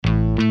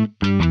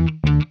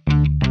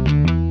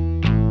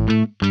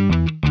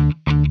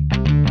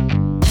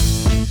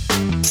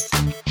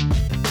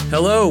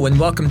Hello and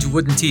welcome to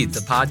Wooden Teeth,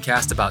 a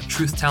podcast about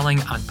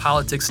truth-telling on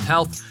politics and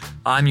health.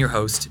 I'm your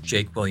host,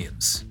 Jake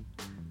Williams.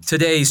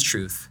 Today's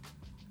truth.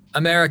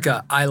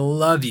 America, I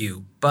love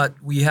you,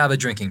 but we have a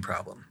drinking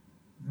problem.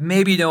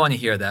 Maybe you don't want to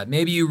hear that.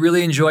 Maybe you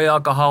really enjoy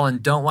alcohol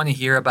and don't want to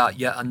hear about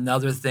yet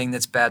another thing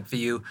that's bad for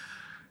you.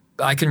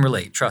 I can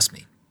relate, trust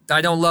me.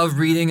 I don't love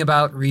reading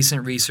about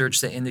recent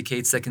research that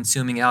indicates that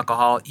consuming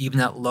alcohol, even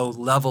at low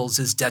levels,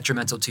 is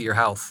detrimental to your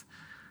health.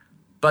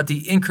 But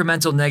the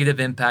incremental negative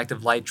impact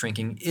of light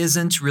drinking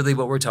isn't really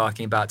what we're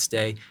talking about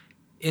today.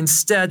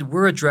 Instead,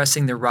 we're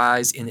addressing the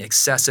rise in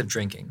excessive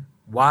drinking,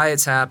 why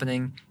it's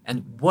happening,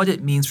 and what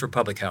it means for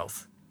public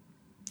health.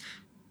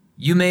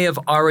 You may have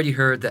already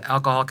heard that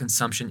alcohol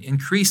consumption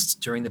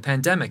increased during the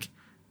pandemic.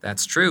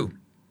 That's true.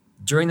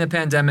 During the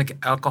pandemic,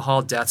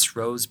 alcohol deaths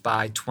rose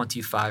by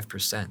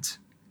 25%.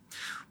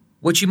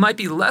 What you might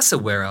be less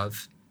aware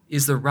of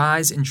is the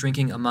rise in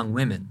drinking among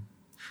women.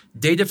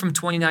 Data from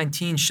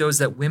 2019 shows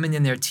that women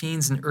in their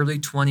teens and early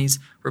 20s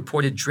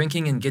reported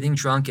drinking and getting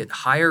drunk at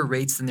higher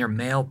rates than their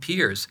male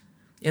peers,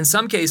 in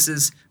some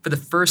cases for the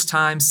first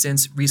time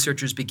since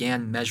researchers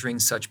began measuring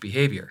such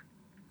behavior.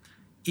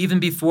 Even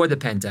before the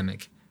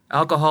pandemic,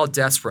 alcohol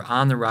deaths were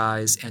on the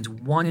rise,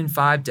 and 1 in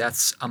 5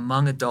 deaths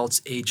among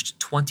adults aged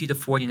 20 to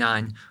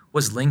 49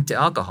 was linked to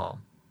alcohol.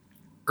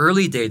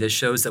 Early data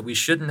shows that we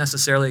shouldn't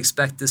necessarily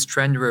expect this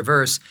trend to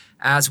reverse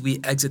as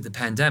we exit the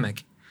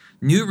pandemic.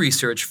 New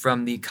research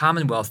from the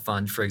Commonwealth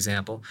Fund, for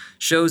example,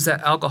 shows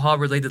that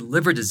alcohol-related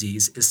liver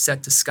disease is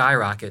set to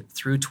skyrocket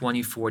through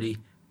 2040,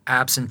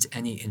 absent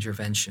any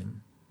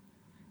intervention.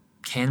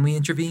 Can we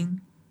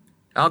intervene?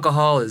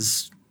 Alcohol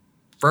is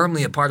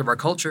firmly a part of our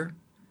culture.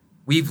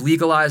 We've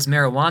legalized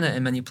marijuana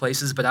in many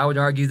places, but I would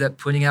argue that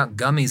putting out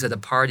gummies at a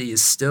party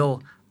is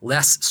still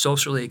less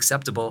socially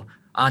acceptable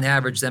on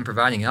average than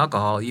providing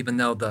alcohol, even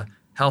though the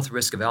health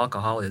risk of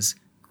alcohol is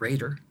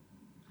greater.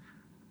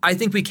 I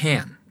think we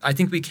can. I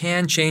think we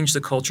can change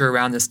the culture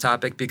around this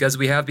topic because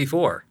we have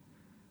before.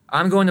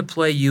 I'm going to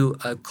play you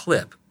a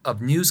clip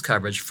of news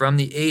coverage from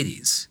the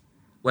 80s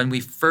when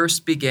we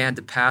first began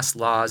to pass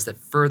laws that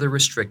further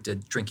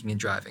restricted drinking and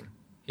driving.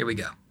 Here we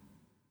go.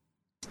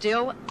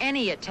 Still,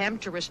 any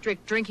attempt to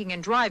restrict drinking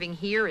and driving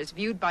here is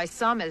viewed by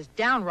some as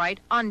downright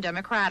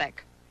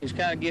undemocratic. It's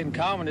kind of getting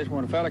common this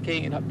when a fella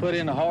can't put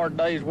in a hard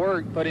day's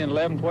work, put in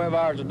 11, 12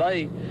 hours a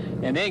day,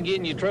 and then get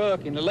in your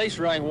truck and at least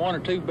drink 1 or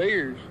 2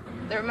 beers.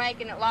 They're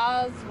making it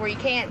laws where you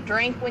can't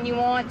drink when you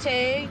want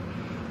to.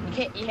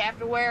 You have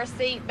to wear a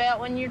seat belt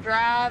when you're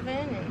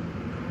driving.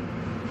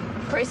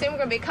 And pretty soon we're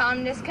going to be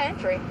calm this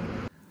country.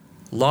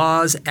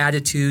 Laws,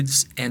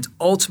 attitudes, and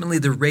ultimately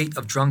the rate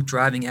of drunk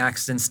driving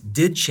accidents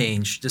did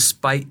change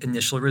despite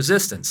initial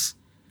resistance.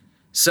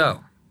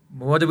 So,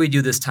 what do we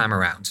do this time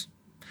around?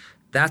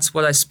 That's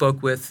what I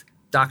spoke with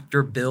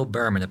Dr. Bill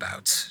Burman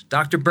about.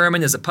 Dr.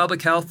 Burman is a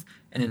public health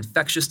and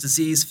infectious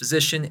disease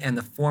physician and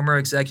the former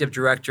executive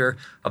director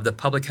of the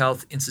Public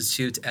Health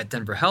Institute at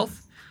Denver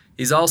Health.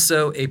 He's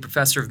also a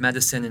professor of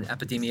medicine and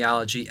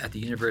epidemiology at the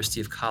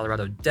University of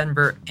Colorado,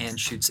 Denver,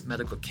 Anschutz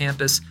Medical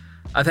Campus.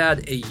 I've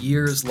had a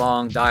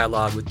years-long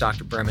dialogue with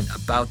Dr. Burman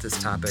about this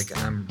topic, and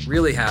I'm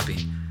really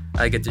happy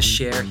I get to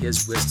share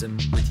his wisdom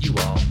with you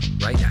all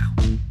right now.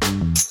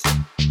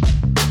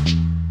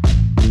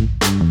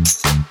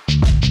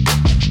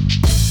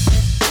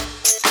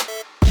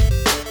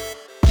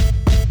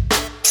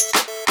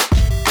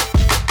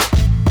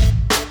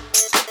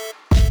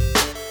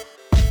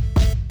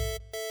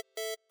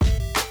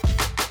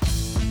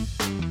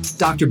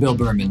 Dr. Bill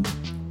Burman,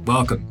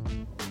 welcome.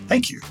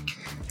 Thank you.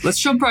 Let's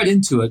jump right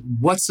into it.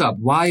 What's up?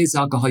 Why is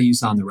alcohol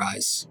use on the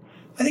rise?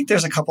 I think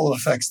there's a couple of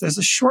effects. There's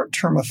a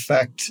short-term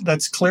effect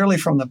that's clearly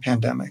from the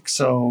pandemic.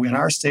 So in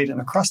our state and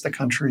across the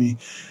country,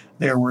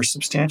 there were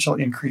substantial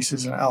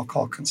increases in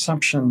alcohol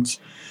consumptions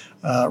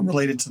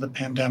related to the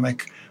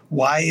pandemic.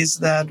 Why is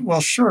that? Well,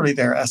 surely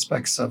there are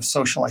aspects of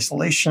social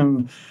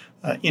isolation,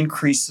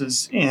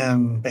 increases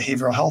in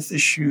behavioral health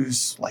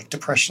issues like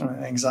depression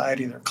and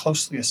anxiety that are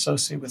closely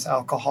associated with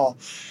alcohol.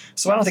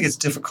 So I don't think it's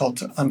difficult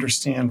to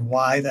understand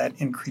why that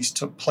increase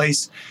took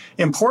place.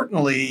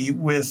 Importantly,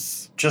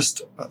 with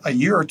just a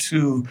year or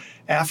two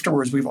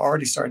afterwards, we've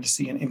already started to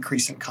see an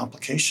increase in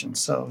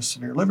complications. So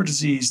severe liver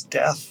disease,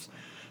 death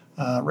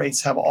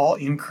rates have all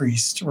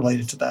increased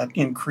related to that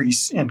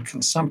increase in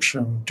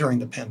consumption during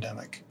the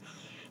pandemic.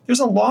 There's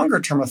a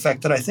longer-term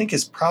effect that I think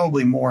is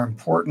probably more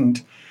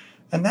important,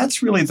 and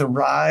that's really the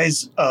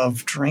rise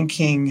of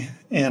drinking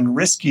and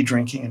risky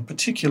drinking in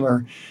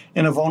particular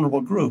in a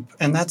vulnerable group,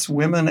 and that's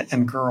women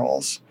and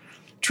girls.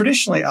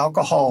 Traditionally,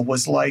 alcohol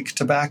was like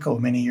tobacco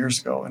many years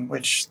ago, in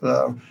which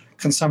the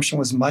consumption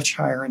was much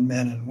higher in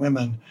men and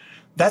women.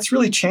 That's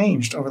really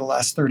changed over the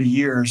last 30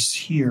 years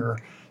here,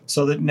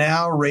 so that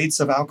now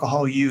rates of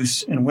alcohol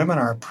use in women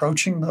are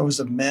approaching those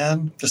of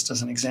men. Just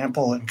as an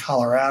example, in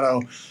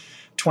Colorado,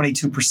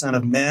 22%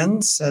 of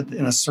men said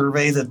in a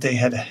survey that they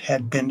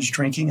had binge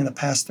drinking in the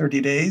past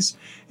 30 days.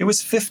 It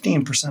was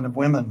 15% of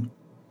women.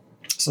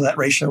 So that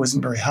ratio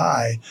isn't very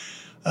high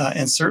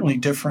and certainly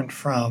different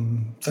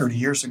from 30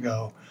 years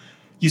ago.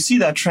 You see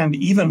that trend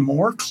even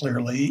more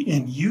clearly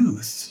in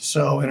youth.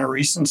 So in a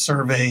recent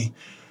survey,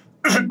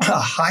 a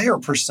higher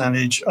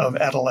percentage of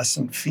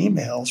adolescent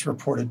females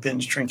reported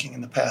binge drinking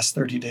in the past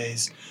 30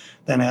 days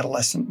than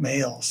adolescent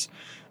males.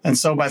 And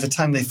so by the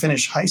time they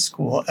finish high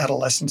school,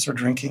 adolescents are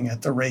drinking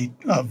at the rate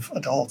of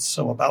adults.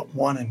 So about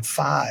 1 in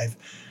 5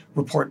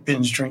 report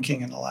binge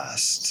drinking in the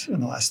last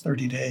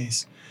 30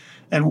 days.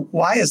 And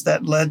why has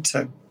that led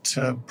to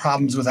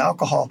problems with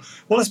alcohol?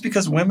 Well, it's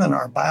because women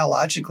are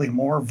biologically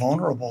more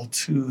vulnerable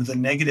to the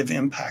negative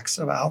impacts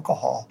of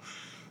alcohol.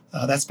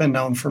 That's been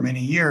known for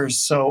many years.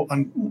 So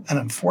an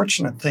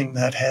unfortunate thing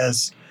that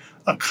has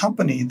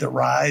accompanied the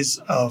rise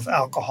of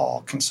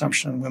alcohol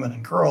consumption in women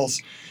and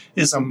girls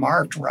is a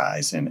marked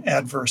rise in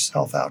adverse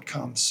health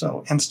outcomes.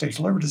 So end-stage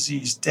liver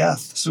disease,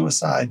 death,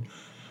 suicide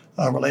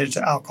related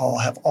to alcohol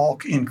have all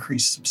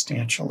increased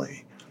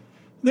substantially.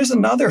 There's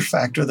another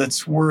factor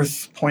that's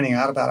worth pointing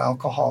out about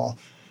alcohol,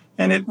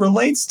 and it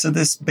relates to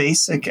this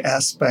basic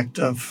aspect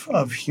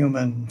of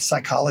human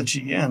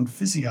psychology and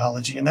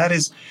physiology, and that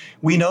is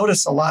we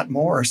notice a lot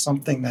more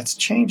something that's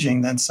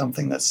changing than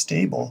something that's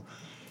stable,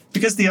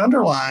 because the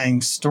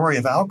underlying story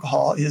of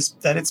alcohol is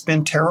that it's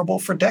been terrible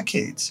for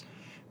decades.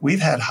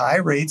 We've had high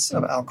rates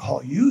of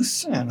alcohol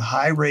use and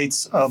high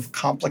rates of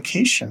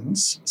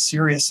complications,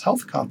 serious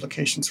health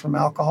complications from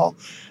alcohol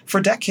for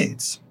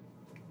decades.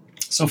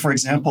 So, for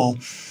example,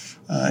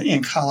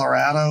 in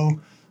Colorado,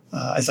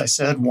 as I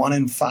said, 1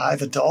 in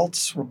 5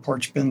 adults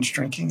report binge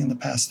drinking in the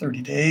past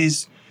 30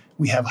 days.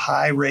 We have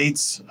high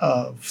rates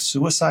of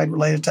suicide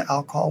related to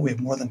alcohol. We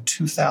have more than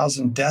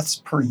 2,000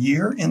 deaths per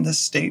year in this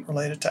state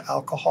related to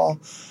alcohol.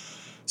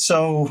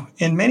 So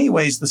in many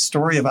ways, the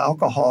story of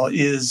alcohol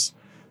is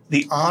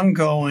the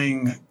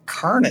ongoing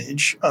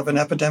carnage of an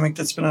epidemic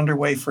that's been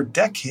underway for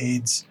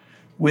decades,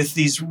 with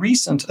these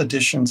recent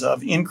additions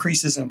of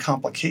increases in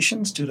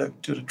complications due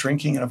to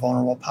drinking in a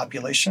vulnerable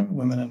population,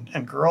 women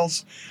and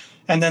girls,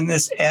 and then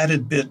this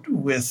added bit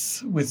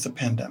with the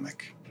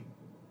pandemic.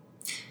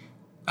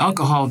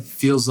 Alcohol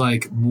feels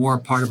like more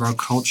part of our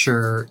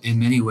culture in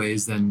many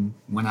ways than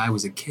when I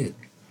was a kid.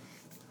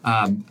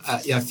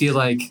 I feel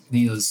like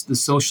the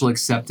social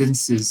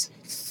acceptance is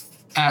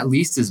at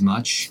least as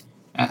much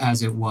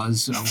as it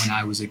was when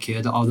I was a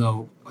kid,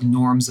 although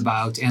norms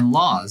about and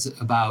laws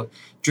about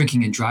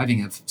drinking and driving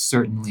have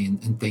certainly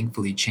and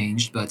thankfully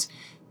changed. But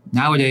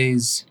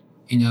nowadays,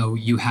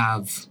 you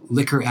have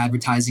liquor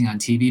advertising on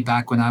TV.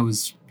 Back when I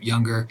was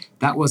younger,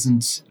 that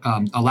wasn't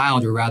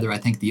allowed, or rather, I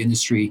think the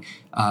industry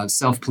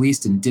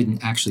self-policed and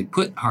didn't actually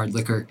put hard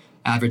liquor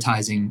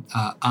advertising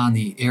on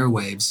the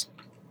airwaves.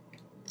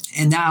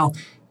 And now,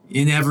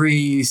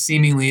 in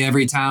seemingly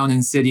every town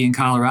and city in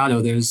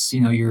Colorado, there's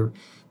your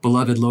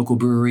beloved local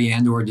brewery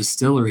and/or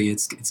distillery.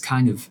 It's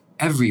kind of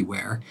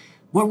everywhere.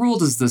 What role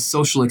does the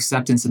social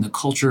acceptance and the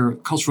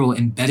cultural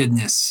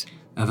embeddedness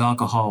of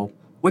alcohol,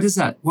 what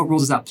role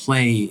does that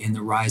play in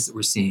the rise that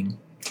we're seeing?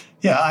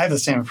 Yeah, I have the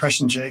same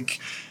impression, Jake,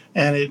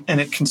 and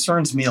it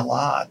concerns me a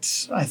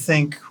lot. I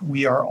think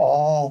we are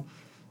all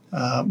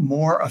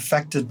more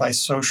affected by the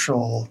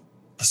social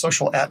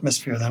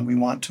atmosphere than we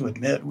want to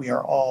admit. We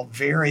are all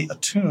very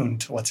attuned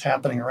to what's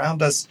happening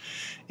around us,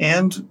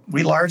 and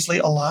we largely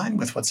align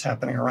with what's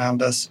happening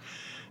around us.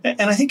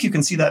 And I think you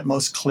can see that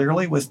most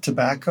clearly with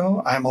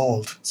tobacco. I'm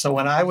old, so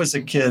when I was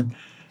a kid,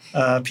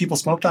 people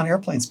smoked on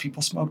airplanes.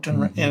 People smoked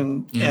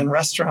in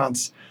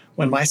restaurants.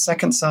 When my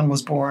second son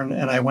was born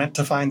and I went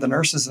to find the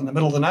nurses in the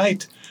middle of the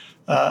night,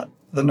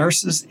 the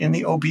nurses in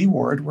the OB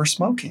ward were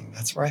smoking.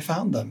 That's where I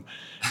found them.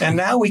 And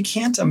now we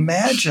can't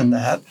imagine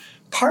that.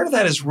 Part of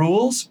that is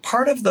rules.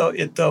 Part of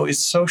it is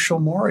social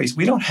mores.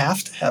 We don't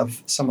have to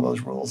have some of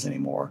those rules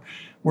anymore.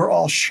 We're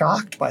all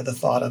shocked by the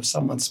thought of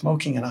someone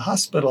smoking in a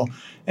hospital.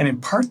 And in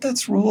part,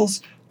 that's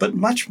rules. But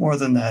much more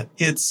than that,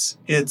 it's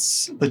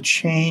the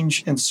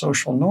change in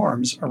social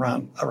norms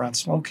around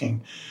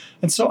smoking.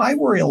 And so I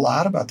worry a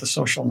lot about the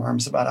social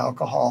norms about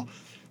alcohol.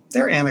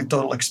 They're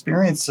anecdotal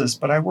experiences,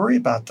 but I worry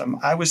about them.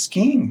 I was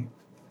skiing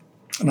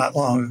not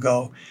long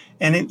ago,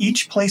 and in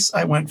each place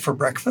I went for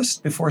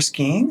breakfast before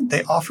skiing,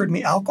 they offered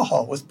me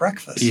alcohol with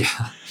breakfast.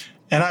 Yeah.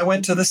 And I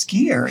went to the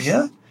ski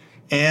area,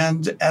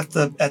 and at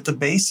the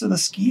base of the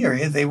ski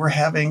area, they were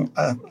having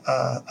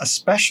a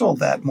special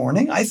that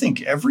morning, I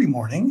think every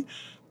morning,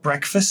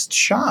 breakfast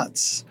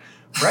shots.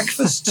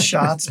 Breakfast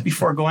shots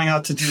before going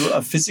out to do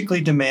a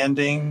physically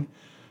demanding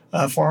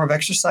form of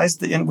exercise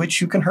in which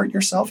you can hurt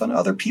yourself and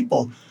other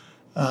people.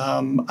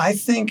 I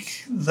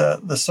think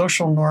the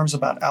social norms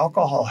about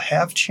alcohol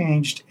have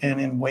changed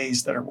and in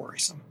ways that are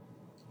worrisome.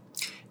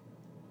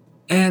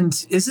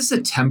 And is this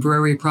a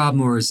temporary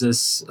problem, or is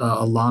this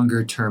a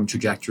longer-term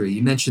trajectory?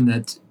 You mentioned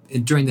that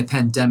during the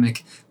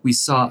pandemic, we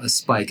saw a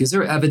spike. Is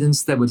there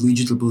evidence that would lead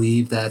you to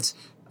believe that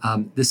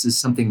this is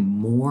something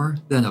more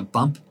than a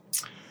bump?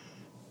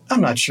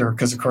 I'm not sure,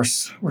 because, of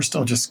course, we're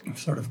still just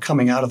sort of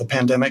coming out of the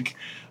pandemic,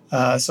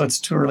 so it's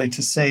too early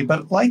to say.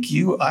 But like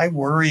you, I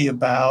worry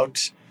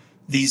about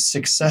these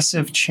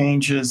successive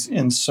changes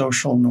in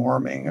social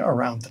norming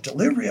around the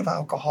delivery of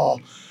alcohol,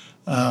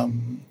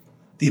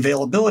 the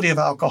availability of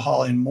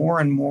alcohol in more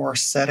and more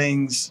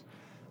settings.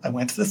 I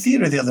went to the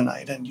theater the other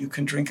night, and you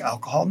can drink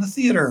alcohol in the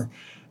theater.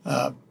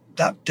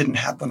 That didn't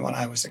happen when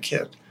I was a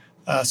kid.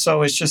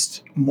 So it's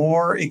just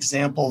more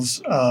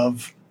examples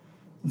of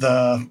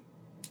the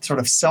sort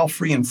of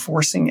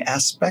self-reinforcing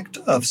aspect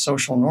of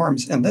social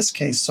norms. In this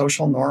case,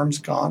 social norms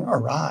gone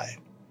awry.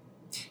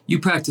 You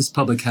practiced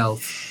public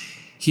health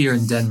here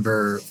in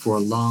Denver for a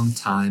long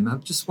time. I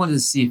just wanted to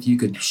see if you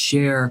could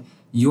share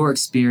your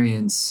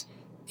experience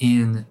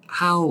in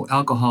how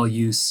alcohol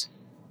use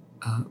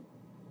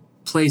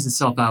plays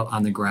itself out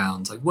on the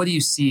ground. Like, what did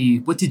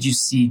you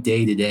see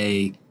day to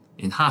day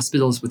in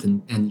hospitals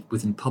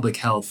within public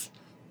health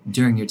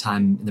during your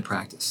time in the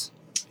practice?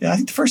 Yeah, I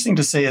think the first thing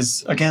to say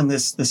is, again,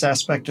 this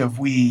aspect of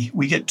we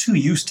get too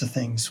used to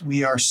things.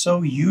 We are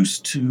so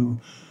used to,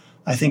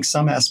 I think,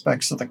 some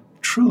aspects of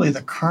truly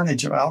the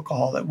carnage of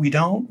alcohol that we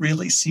don't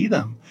really see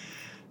them.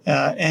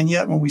 And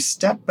yet when we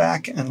step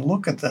back and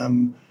look at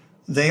them,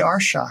 they are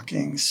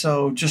shocking.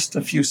 So just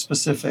a few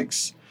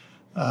specifics.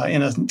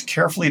 In a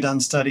carefully done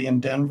study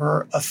in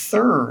Denver,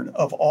 1/3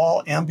 of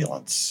all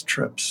ambulance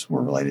trips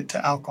were related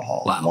to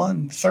alcohol. Wow.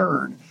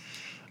 1/3.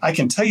 I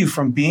can tell you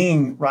from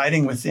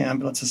riding with the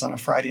ambulances on a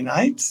Friday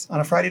night,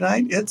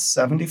 it's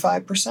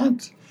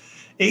 75%.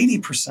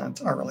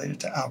 80% are related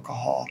to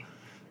alcohol.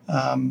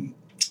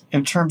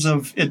 In terms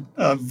of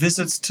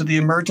visits to the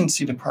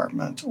emergency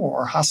department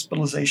or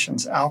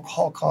hospitalizations,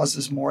 alcohol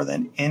causes more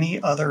than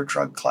any other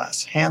drug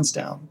class, hands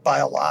down, by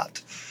a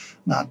lot,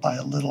 not by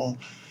a little.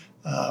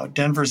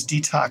 Denver's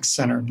detox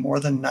center, more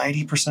than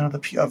 90%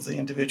 of the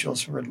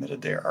individuals who are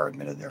admitted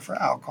there for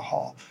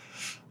alcohol.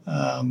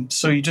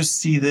 So you just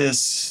see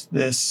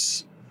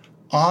this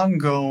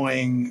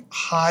ongoing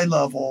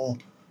high-level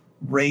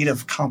rate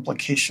of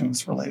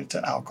complications related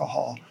to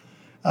alcohol.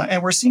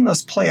 And we're seeing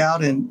those play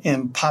out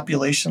in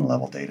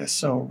population-level data.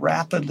 So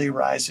rapidly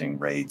rising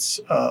rates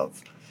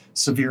of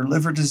severe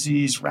liver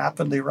disease,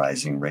 rapidly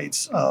rising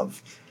rates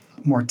of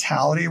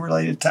mortality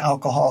related to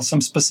alcohol.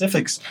 Some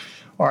specifics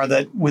are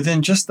that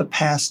within just the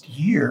past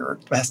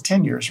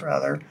 10 years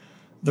rather,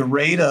 the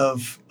rate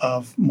of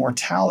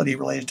mortality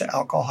related to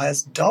alcohol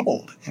has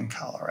doubled in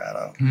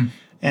Colorado.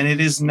 And it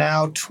is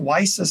now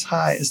twice as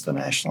high as the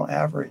national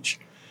average.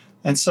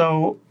 And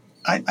so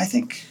I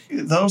think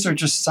those are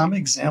just some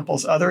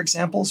examples. Other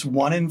examples,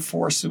 1 in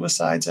 4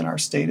 suicides in our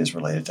state is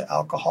related to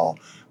alcohol.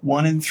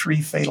 1 in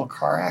 3 fatal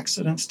car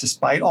accidents,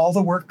 despite all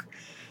the work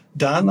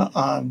done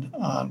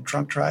on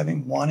drunk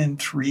driving. 1 in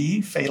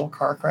 3 fatal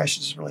car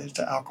crashes is related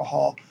to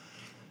alcohol.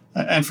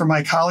 And for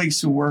my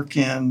colleagues who work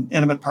in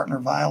intimate partner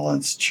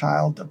violence,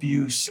 child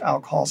abuse,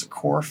 alcohol is a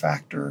core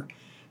factor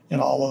in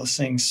all those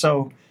things.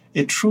 So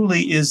it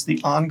truly is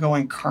the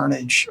ongoing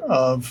carnage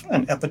of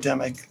an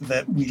epidemic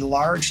that we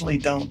largely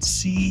don't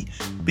see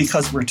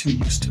because we're too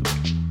used to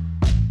it.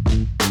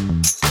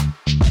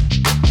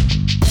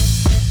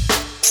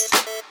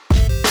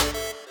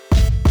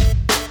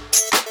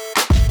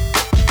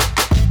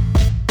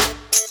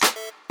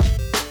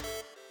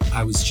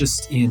 I was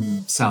just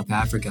in South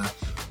Africa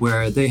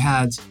where they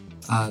had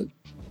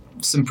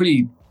some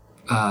pretty,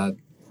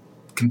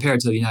 compared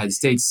to the United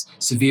States,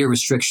 severe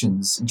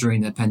restrictions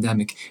during the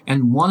pandemic.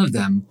 And one of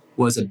them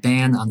was a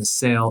ban on the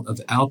sale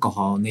of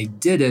alcohol. And they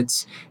did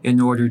it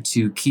in order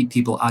to keep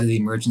people out of the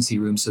emergency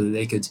room so that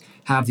they could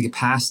have the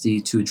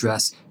capacity to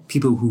address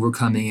people who were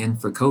coming in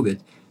for COVID.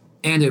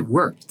 And it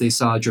worked. They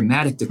saw a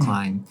dramatic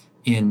decline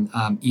in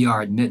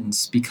ER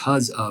admittance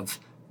because of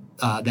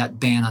that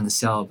ban on the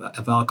sale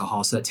of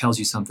alcohol. So that tells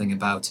you something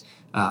about,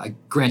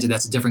 granted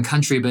that's a different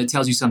country, but it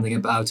tells you something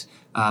about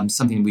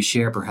something we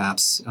share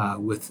perhaps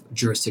with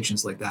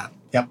jurisdictions like that.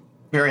 Yep,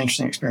 very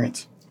interesting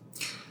experience.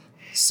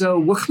 So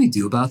what can we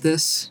do about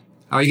this?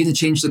 Are you going to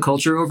change the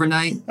culture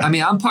overnight? I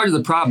mean, I'm part of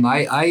the problem.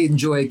 I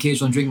enjoy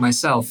occasional drink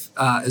myself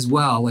as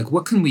well. Like,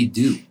 what can we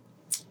do?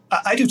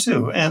 I do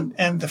too.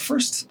 And the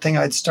first thing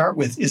I'd start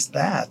with is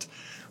that.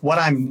 What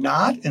I'm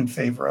not in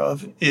favor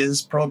of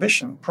is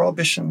prohibition.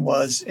 Prohibition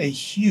was a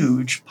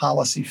huge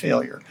policy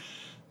failure,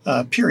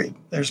 period.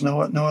 There's no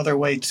other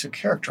way to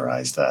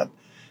characterize that.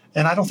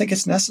 And I don't think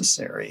it's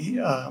necessary.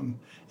 And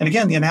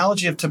again, the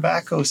analogy of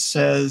tobacco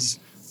says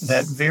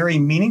that very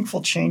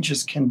meaningful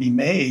changes can be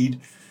made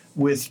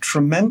with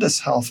tremendous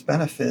health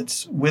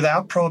benefits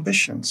without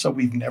prohibition. So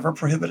we've never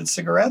prohibited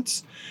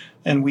cigarettes,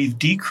 and we've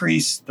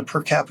decreased the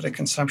per capita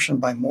consumption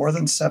by more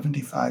than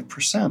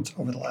 75%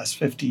 over the last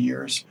 50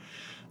 years.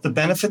 The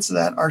benefits of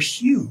that are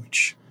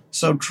huge.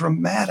 So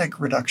dramatic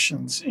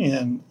reductions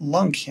in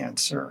lung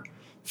cancer,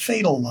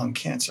 fatal lung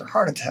cancer,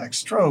 heart attacks,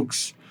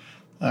 strokes,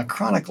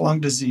 chronic lung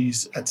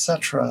disease,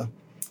 etc.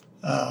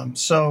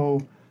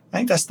 So I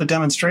think that's the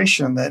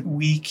demonstration that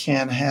we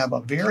can have a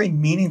very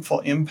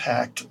meaningful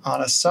impact on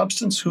a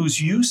substance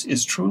whose use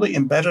is truly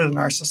embedded in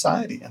our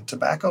society. And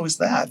tobacco is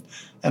that,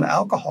 and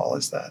alcohol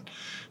is that.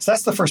 So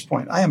that's the first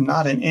point. I am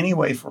not in any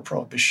way for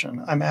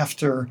prohibition. I'm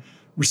after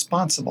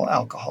responsible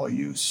alcohol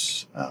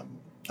use.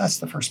 That's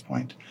the first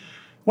point.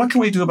 What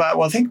can we do about it?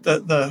 Well, I think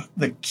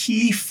the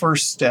key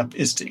first step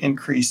is to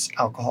increase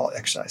alcohol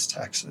excise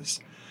taxes.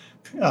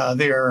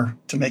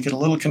 To make it a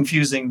little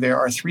confusing, there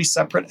are 3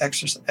 separate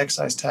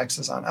excise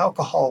taxes on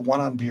alcohol,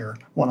 1 on beer,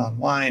 1 on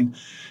wine,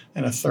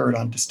 and a third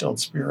on distilled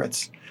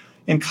spirits.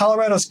 In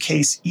Colorado's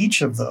case,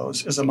 each of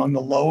those is among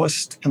the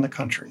lowest in the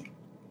country.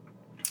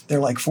 They're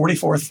like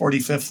 44th,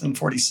 45th, and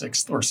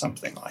 46th or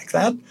something like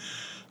that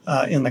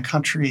in the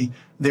country.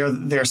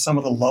 They're some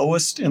of the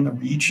lowest in the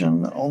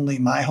region. Only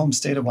my home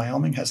state of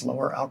Wyoming has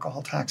lower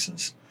alcohol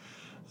taxes.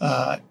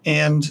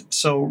 And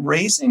so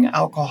raising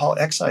alcohol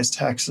excise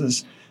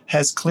taxes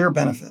has clear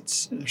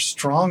benefits. There's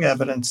strong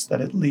evidence that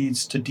it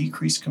leads to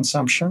decreased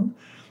consumption,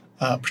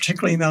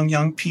 particularly among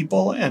young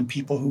people and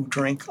people who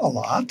drink a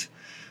lot.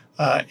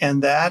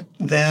 And that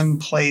then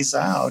plays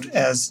out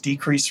as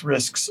decreased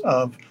risks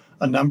of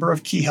a number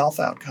of key health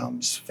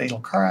outcomes: fatal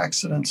car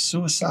accidents,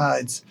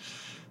 suicides,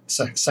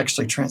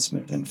 sexually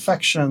transmitted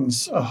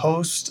infections. A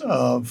host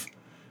of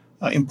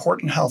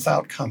important health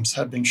outcomes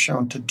have been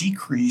shown to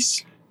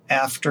decrease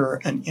after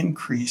an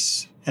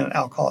increase in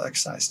alcohol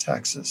excise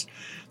taxes.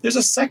 There's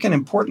a second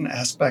important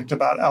aspect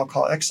about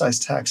alcohol excise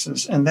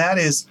taxes, and that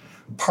is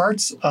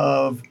parts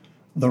of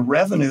the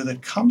revenue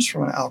that comes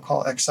from an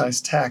alcohol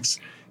excise tax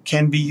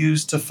can be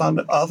used to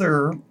fund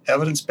other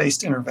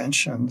evidence-based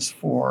interventions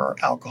for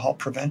alcohol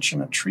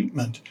prevention and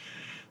treatment.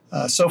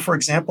 So, for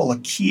example, a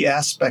key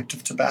aspect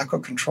of tobacco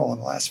control in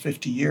the last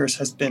 50 years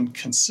has been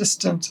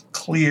consistent,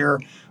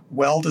 clear,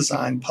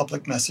 well-designed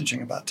public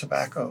messaging about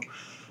tobacco.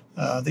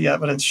 The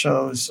evidence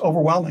shows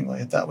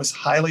overwhelmingly that was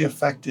highly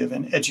effective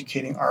in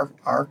educating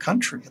our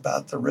country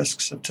about the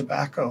risks of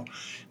tobacco.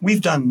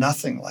 We've done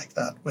nothing like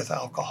that with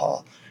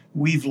alcohol.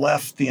 We've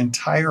left the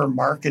entire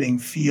marketing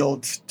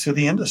field to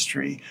the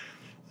industry,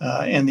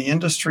 and the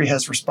industry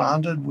has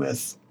responded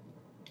with,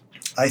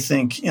 I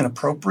think,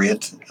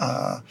 inappropriate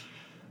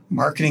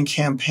marketing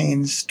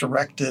campaigns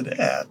directed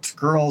at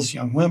girls,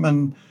 young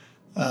women,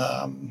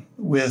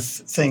 with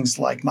things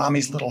like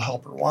Mommy's Little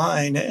Helper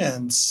wine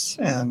and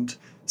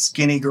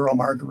skinny girl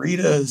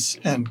margaritas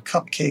and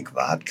cupcake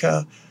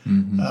vodka.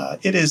 Mm-hmm.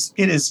 It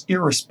is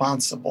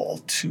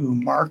irresponsible to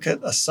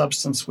market a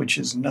substance which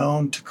is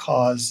known to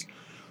cause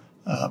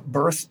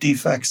birth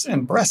defects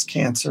and breast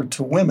cancer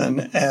to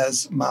women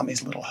as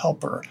Mommy's Little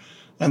Helper.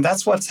 And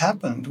that's what's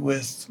happened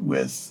with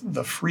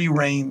the free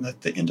reign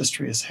that the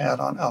industry has had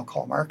on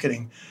alcohol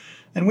marketing.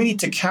 And we need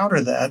to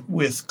counter that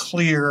with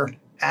clear,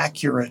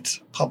 accurate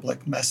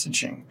public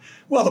messaging.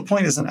 Well, the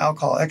point is an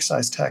alcohol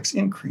excise tax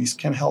increase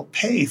can help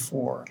pay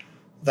for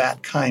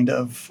that kind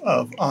of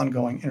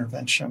ongoing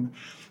intervention.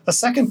 A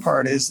second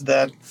part is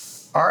that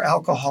our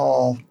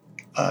alcohol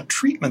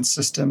treatment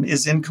system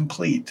is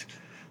incomplete.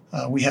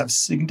 We have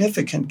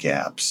significant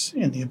gaps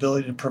in the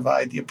ability to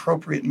provide the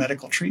appropriate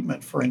medical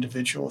treatment for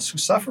individuals who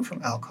suffer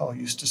from alcohol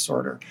use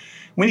disorder.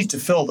 We need to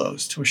fill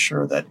those to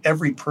assure that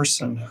every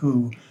person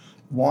who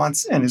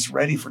wants and is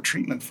ready for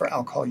treatment for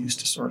alcohol use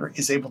disorder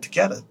is able to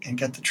get it and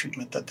get the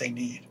treatment that they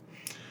need.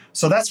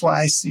 So that's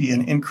why I see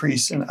an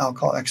increase in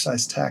alcohol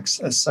excise tax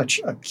as such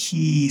a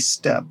key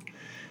step.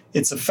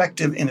 It's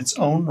effective in its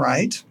own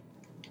right,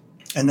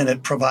 and then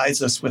it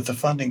provides us with the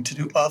funding to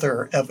do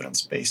other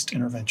evidence-based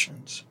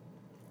interventions.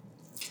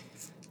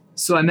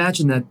 So I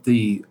imagine that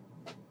the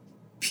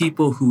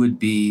people who would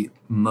be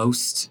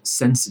most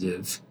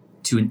sensitive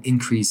to an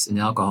increase in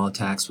alcohol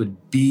tax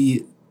would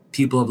be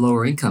people of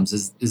lower incomes.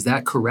 Is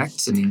that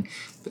correct? I mean,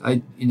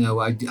 I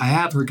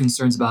have heard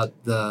concerns about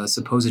the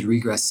supposed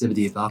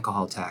regressivity of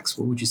alcohol tax.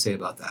 What would you say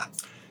about that?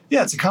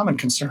 Yeah, it's a common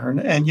concern,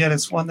 and yet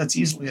it's one that's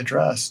easily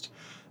addressed.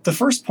 The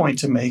first point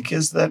to make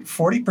is that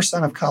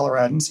 40% of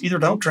Coloradans either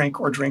don't drink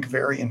or drink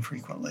very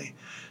infrequently.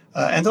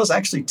 And those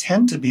actually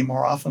tend to be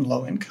more often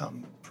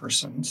low-income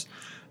persons.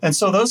 And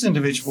so those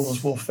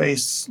individuals will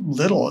face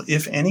little,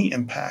 if any,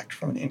 impact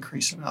from an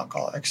increase in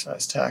alcohol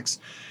excise tax.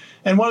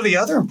 And one of the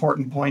other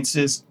important points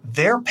is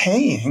they're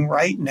paying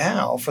right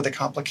now for the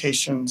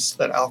complications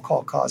that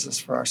alcohol causes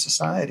for our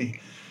society.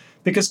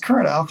 Because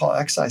current alcohol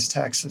excise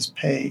taxes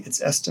pay,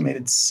 it's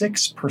estimated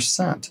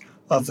 6%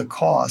 of the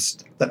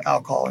cost that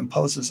alcohol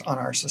imposes on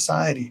our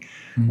society.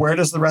 Mm-hmm. Where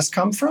does the rest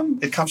come from?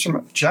 It comes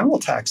from general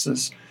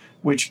taxes,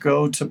 which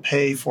go to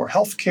pay for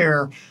health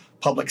care,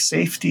 public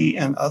safety,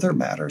 and other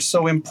matters.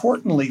 So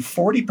importantly,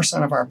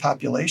 40% of our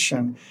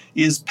population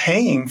is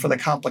paying for the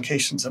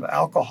complications of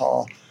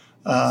alcohol,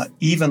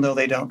 even though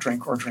they don't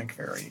drink or drink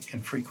very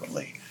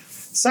infrequently.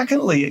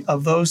 Secondly,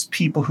 of those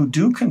people who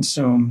do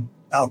consume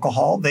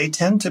alcohol, they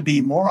tend to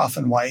be more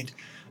often white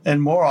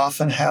and more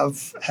often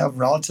have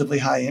relatively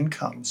high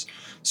incomes.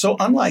 So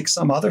unlike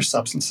some other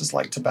substances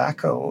like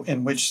tobacco,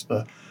 in which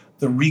the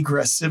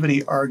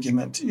regressivity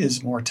argument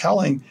is more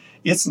telling,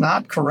 it's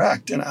not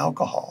correct in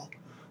alcohol.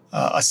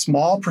 A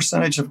small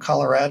percentage of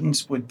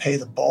Coloradans would pay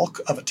the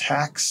bulk of a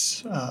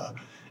tax,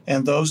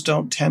 and those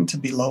don't tend to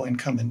be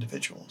low-income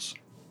individuals.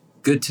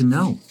 Good to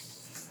know.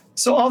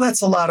 So all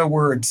that's a lot of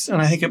words,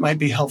 and I think it might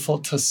be helpful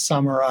to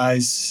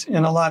summarize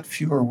in a lot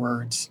fewer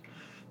words.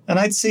 And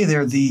I'd say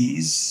they're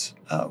these.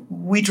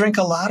 We drink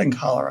a lot in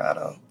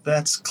Colorado.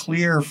 That's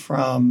clear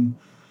from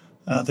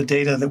the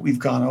data that we've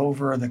gone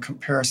over, the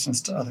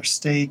comparisons to other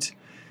states.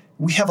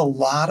 We have a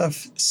lot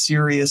of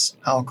serious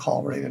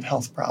alcohol-related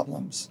health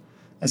problems.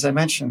 As I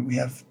mentioned, we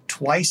have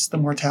twice the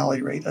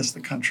mortality rate as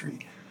the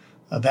country.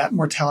 That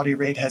mortality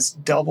rate has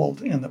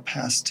doubled in the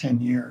past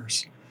 10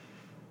 years.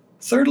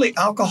 Thirdly,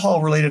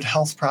 alcohol-related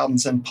health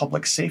problems and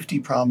public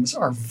safety problems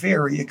are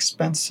very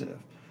expensive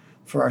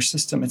for our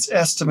system. It's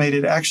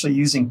estimated, actually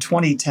using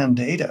 2010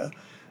 data,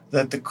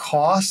 that the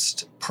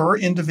cost per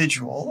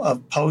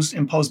individual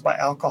imposed by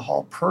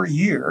alcohol per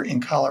year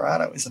in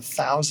Colorado is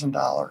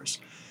 $1,000.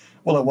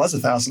 Well, it was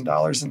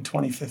 $1,000 in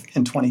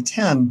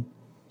 2010.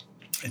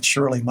 It's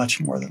surely much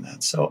more than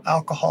that. So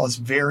alcohol is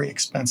very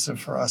expensive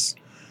for us.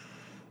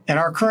 And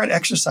our current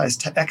excise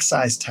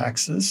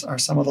taxes are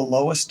some of the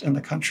lowest in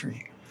the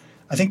country.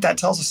 I think that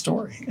tells a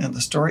story. And the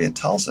story it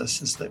tells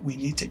us is that we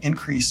need to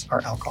increase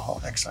our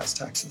alcohol excise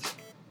taxes.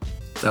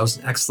 That was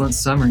an excellent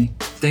summary.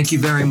 Thank you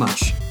very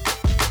much.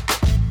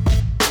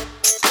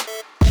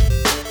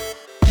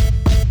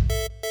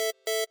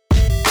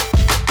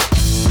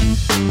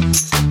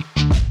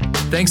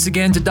 Thanks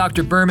again to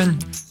Dr. Burman.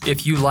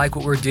 If you like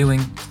what we're doing,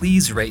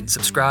 please rate and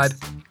subscribe.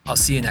 I'll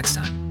see you next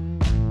time.